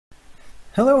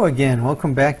Hello again,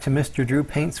 welcome back to Mr. Drew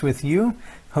Paints with You.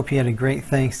 Hope you had a great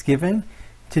Thanksgiving.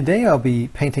 Today I'll be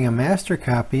painting a master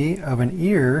copy of an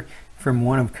ear from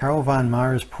one of Carl von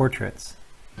Marr's portraits.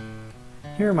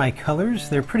 Here are my colors.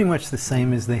 They're pretty much the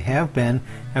same as they have been.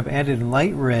 I've added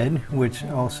light red, which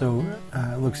also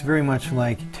looks very much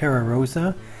like Terra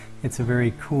Rosa. It's a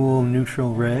very cool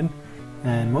neutral red.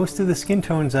 And most of the skin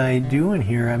tones I do in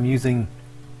here, I'm using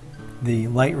the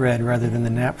light red rather than the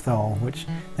naphthol, which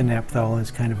the naphthol is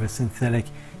kind of a synthetic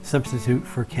substitute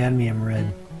for cadmium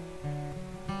red.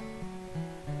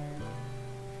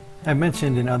 I've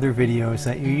mentioned in other videos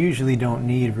that you usually don't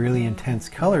need really intense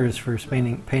colors for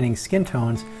painting skin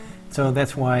tones, so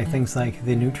that's why things like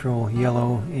the neutral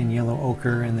yellow in yellow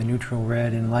ochre and the neutral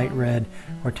red in light red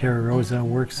or Terra Rosa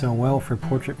work so well for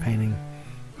portrait painting.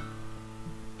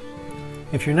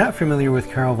 If you're not familiar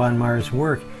with Carl von Marr's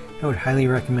work, I would highly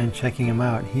recommend checking him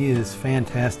out. He is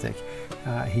fantastic.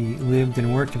 He lived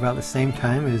and worked about the same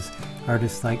time as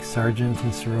artists like Sargent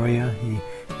and Sorolla. He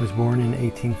was born in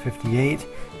 1858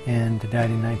 and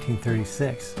died in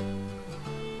 1936.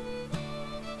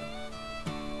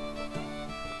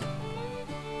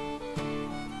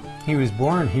 He was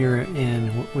born here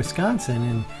in Wisconsin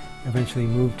and eventually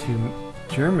moved to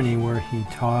Germany, where he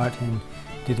taught and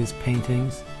did his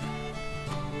paintings.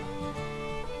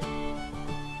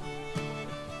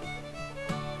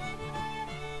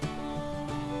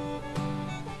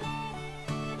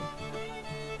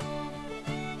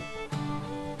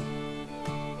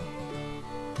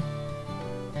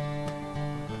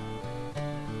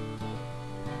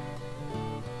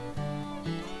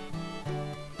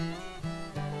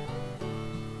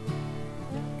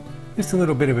 Just a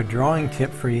little bit of a drawing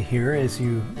tip for you here. As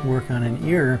you work on an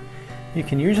ear, you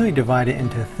can usually divide it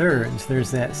into thirds.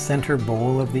 There's that center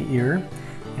bowl of the ear,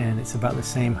 and it's about the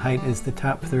same height as the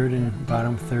top third and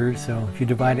bottom third. So if you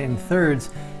divide it in thirds,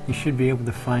 you should be able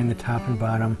to find the top and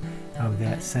bottom of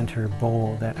that center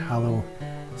bowl, that hollow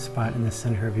spot in the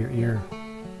center of your ear.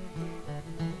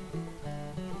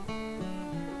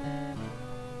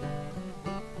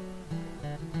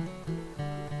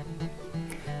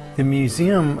 The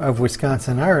Museum of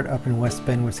Wisconsin Art up in West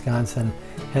Bend, Wisconsin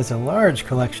has a large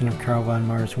collection of Carl von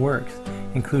Marr's works,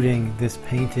 including this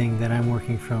painting that I'm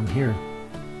working from here.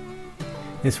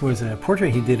 This was a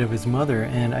portrait he did of his mother,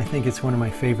 and I think it's one of my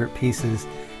favorite pieces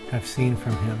I've seen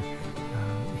from him.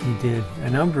 He did a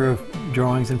number of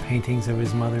drawings and paintings of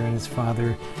his mother and his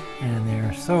father, and they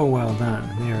are so well done.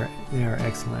 They are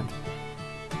excellent.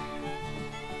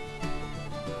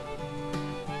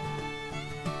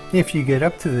 If you get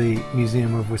up to the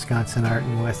Museum of Wisconsin Art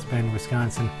in West Bend,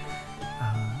 Wisconsin,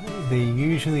 they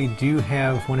usually do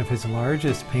have one of his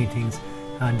largest paintings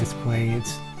on display.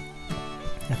 It's,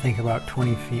 I think, about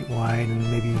 20 feet wide and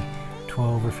maybe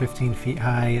 12 or 15 feet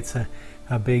high. It's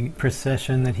a big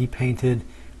procession that he painted.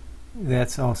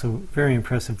 That's also very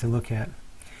impressive to look at.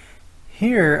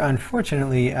 Here,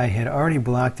 unfortunately, I had already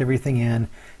blocked everything in,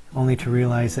 only to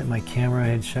realize that my camera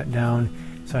had shut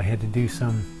down, so I had to do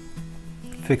some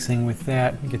fixing with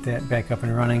that, get that back up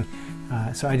and running.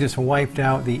 So I just wiped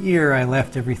out the ear. I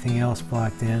left everything else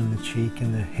blocked in, the cheek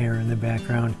and the hair in the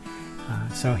background.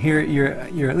 So here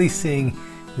you're at least seeing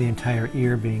the entire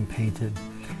ear being painted.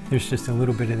 There's just a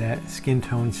little bit of that skin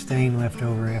tone stain left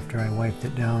over after I wiped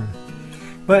it down.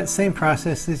 But same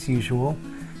process as usual.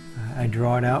 I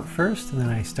draw it out first, and then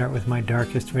I start with my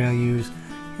darkest values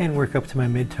and work up to my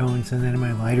mid-tones and then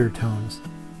my lighter tones.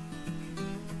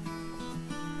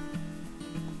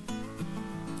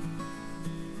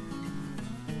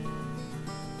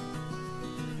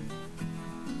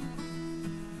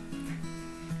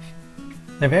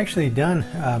 I've actually done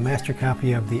a master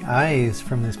copy of the eyes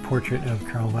from this portrait of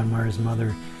Carl von Marr's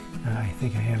mother. I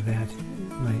think I have that.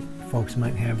 My folks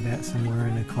might have that somewhere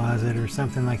in a closet or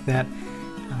something like that.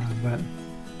 But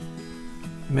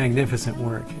magnificent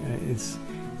work. It's,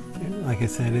 like I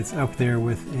said, it's up there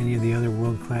with any of the other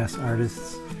world-class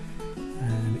artists.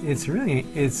 And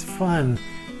it's fun.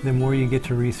 The more you get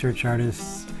to research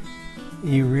artists,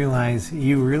 you realize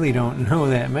you really don't know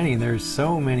that many. There's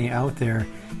so many out there,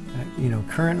 you know,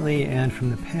 currently and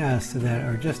from the past, that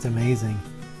are just amazing.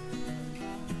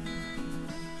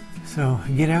 So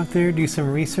get out there, do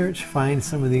some research, find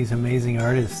some of these amazing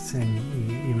artists, and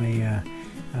you may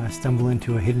stumble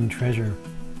into a hidden treasure.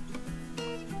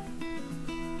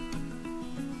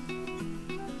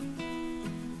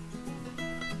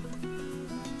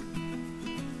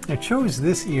 I chose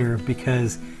this ear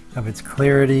because of its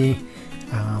clarity,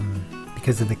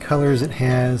 because of the colors it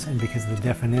has, and because of the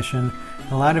definition.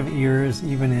 A lot of ears,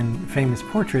 even in famous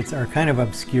portraits, are kind of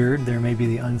obscured. There may be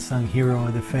the unsung hero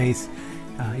of the face.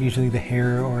 Usually the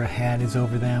hair or a hat is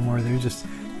over them, or they're just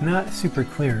not super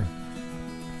clear.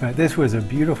 But this was a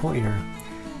beautiful ear.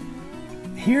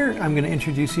 Here I'm going to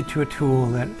introduce you to a tool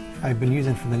that I've been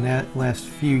using for the last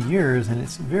few years, and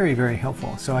it's very, very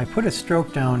helpful. So I put a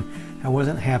stroke down I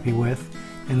wasn't happy with,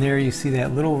 and there you see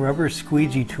that little rubber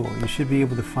squeegee tool. You should be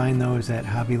able to find those at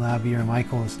Hobby Lobby or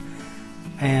Michael's.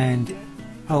 And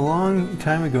a long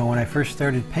time ago when I first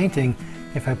started painting,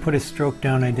 if I put a stroke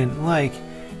down I didn't like,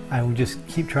 I would just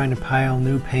keep trying to pile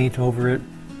new paint over it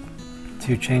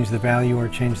to change the value or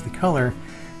change the color.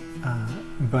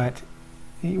 But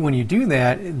when you do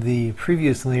that, the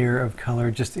previous layer of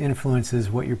color just influences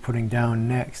what you're putting down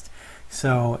next.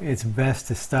 So it's best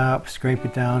to stop, scrape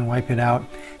it down, wipe it out.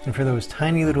 And for those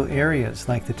tiny little areas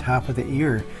like the top of the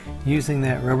ear, using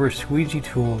that rubber squeegee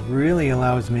tool really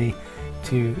allows me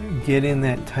to get in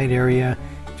that tight area,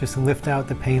 just lift out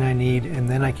the paint I need, and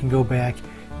then I can go back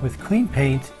with clean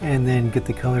paint and then get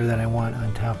the color that I want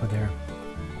on top of there.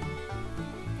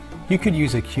 You could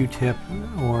use a Q-tip,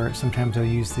 or sometimes I'll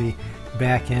use the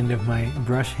back end of my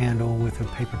brush handle with a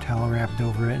paper towel wrapped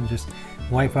over it and just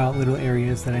wipe out little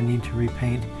areas that I need to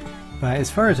repaint. But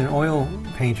as far as an oil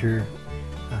painter,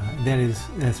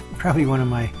 that's probably one of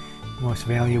my most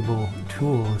valuable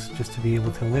tools, just to be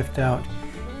able to lift out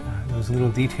those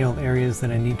little detailed areas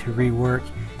that I need to rework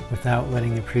without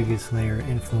letting the previous layer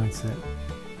influence it.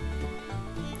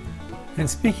 And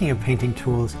speaking of painting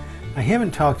tools, I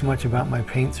haven't talked much about my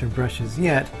paints or brushes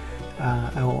yet.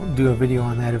 I will do a video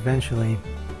on that eventually.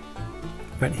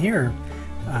 But here,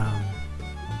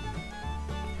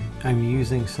 I'm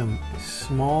using some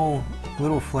small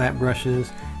little flat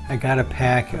brushes. I got a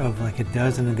pack of like a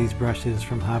dozen of these brushes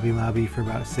from Hobby Lobby for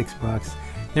about $6.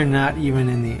 They're not even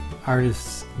in the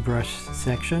artist's brush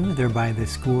section. They're by the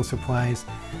school supplies.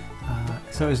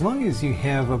 So as long as you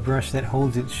have a brush that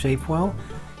holds its shape well,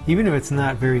 even if it's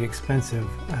not very expensive,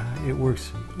 it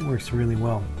works really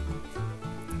well.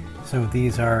 So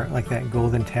these are like that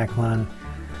golden Taklon,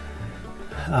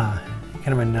 kind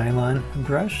of a nylon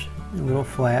brush, little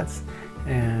flats,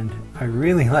 and I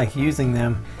really like using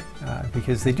them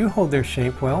because they do hold their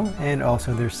shape well, and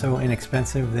also they're so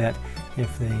inexpensive that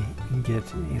if they get,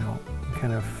 you know,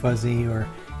 kind of fuzzy or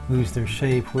lose their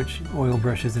shape, which oil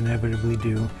brushes inevitably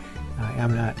do,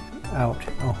 I'm not out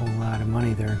a whole lot of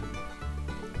money there.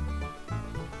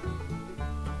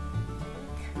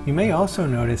 You may also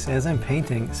notice as I'm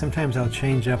painting, sometimes I'll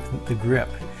change up the grip.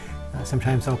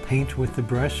 Sometimes I'll paint with the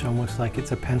brush almost like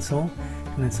it's a pencil,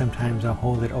 and then sometimes I'll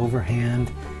hold it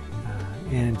overhand.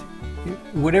 And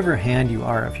whatever hand you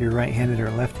are, if you're right-handed or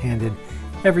left-handed,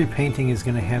 every painting is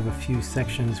going to have a few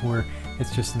sections where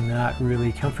it's just not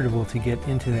really comfortable to get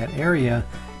into that area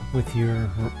with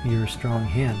your strong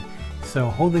hand. So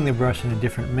holding the brush in a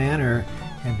different manner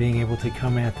and being able to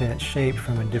come at that shape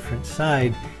from a different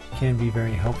side can be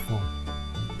very helpful.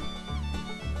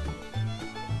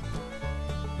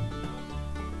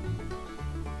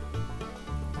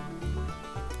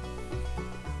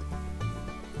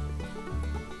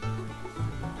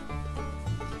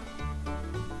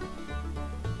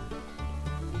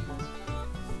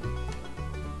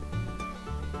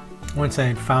 Once I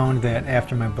had found that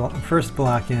after my first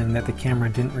block in that the camera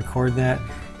didn't record that,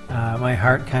 my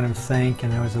heart kind of sank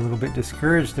and I was a little bit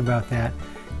discouraged about that.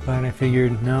 But I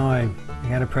figured, no, I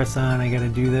gotta press on, I gotta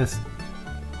do this.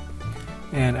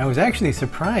 And I was actually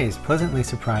surprised, pleasantly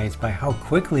surprised, by how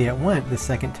quickly it went the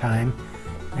second time,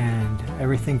 and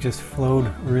everything just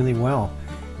flowed really well.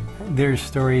 There's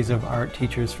stories of art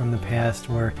teachers from the past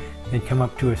where they'd come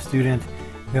up to a student,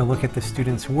 they'll look at the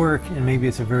student's work, and maybe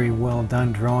it's a very well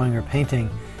done drawing or painting,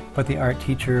 but the art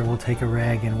teacher will take a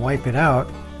rag and wipe it out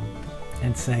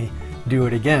and say, do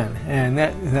it again. And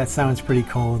that sounds pretty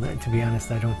cold. To be honest,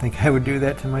 I don't think I would do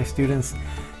that to my students.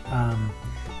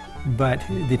 But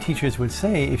the teachers would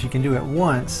say, if you can do it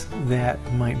once, that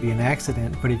might be an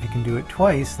accident, but if you can do it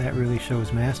twice, that really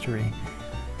shows mastery.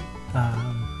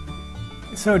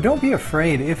 So don't be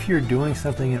afraid if you're doing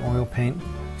something in oil paint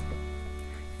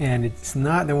and it's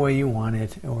not the way you want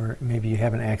it, or maybe you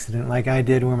have an accident like I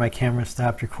did where my camera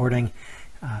stopped recording.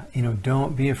 You know,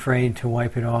 don't be afraid to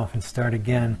wipe it off and start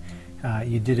again.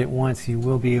 You did it once, you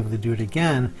will be able to do it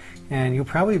again, and you'll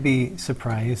probably be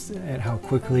surprised at how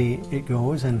quickly it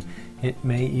goes, and it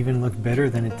may even look better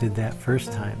than it did that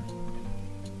first time.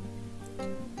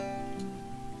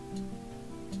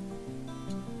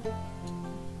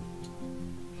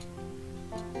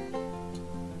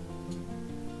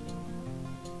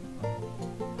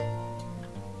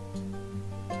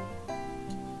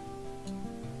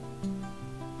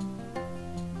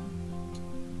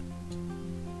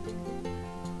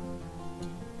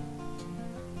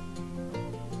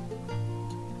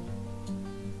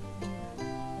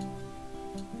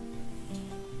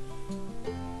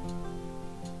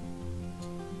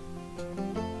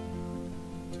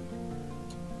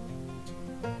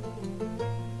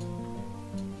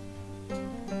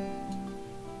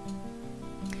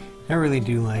 I really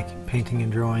do like painting and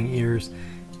drawing ears.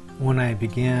 When I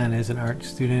began as an art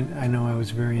student, I know I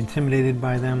was very intimidated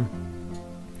by them.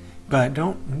 But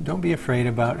don't be afraid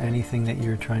about anything that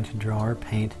you're trying to draw or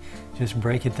paint. Just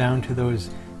break it down to those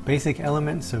basic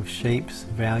elements of shapes,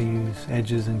 values,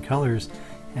 edges, and colors,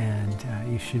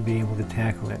 and you should be able to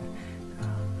tackle it.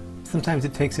 Sometimes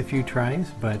it takes a few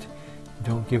tries, but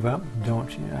don't give up.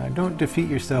 Don't defeat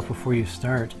yourself before you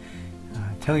start.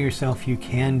 Tell yourself you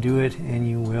can do it, and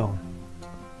you will.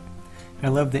 I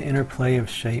love the interplay of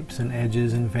shapes and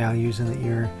edges and values in the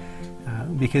ear.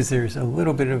 Because there's a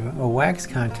little bit of a wax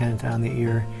content on the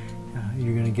ear,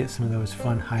 you're going to get some of those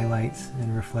fun highlights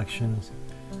and reflections.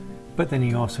 But then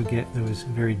you also get those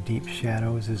very deep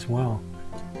shadows as well.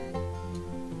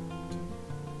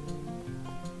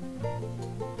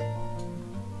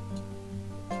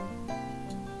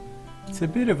 It's a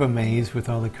bit of a maze with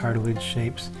all the cartilage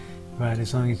shapes, but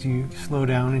as long as you slow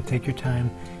down and take your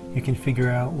time, you can figure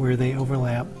out where they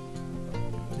overlap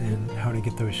and how to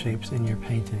get those shapes in your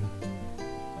painting.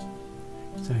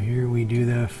 So here we do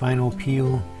the final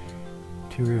peel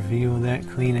to reveal that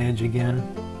clean edge again.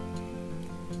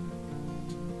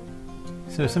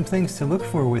 So some things to look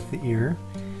for with the ear.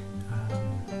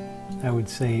 I would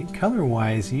say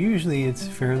color-wise, usually it's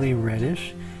fairly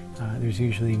reddish. There's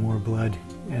usually more blood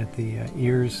at the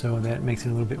ears, so that makes it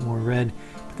a little bit more red.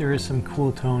 But there is some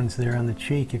cool tones there on the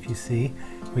cheek, if you see.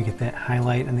 We get that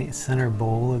highlight on the center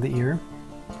bowl of the ear.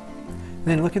 And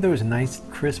then look at those nice,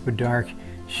 crisp, dark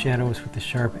shadows with the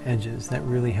sharp edges. That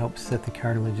really helps set the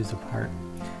cartilages apart.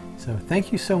 So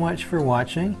thank you so much for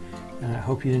watching. I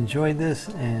hope you enjoyed this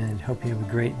and hope you have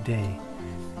a great day.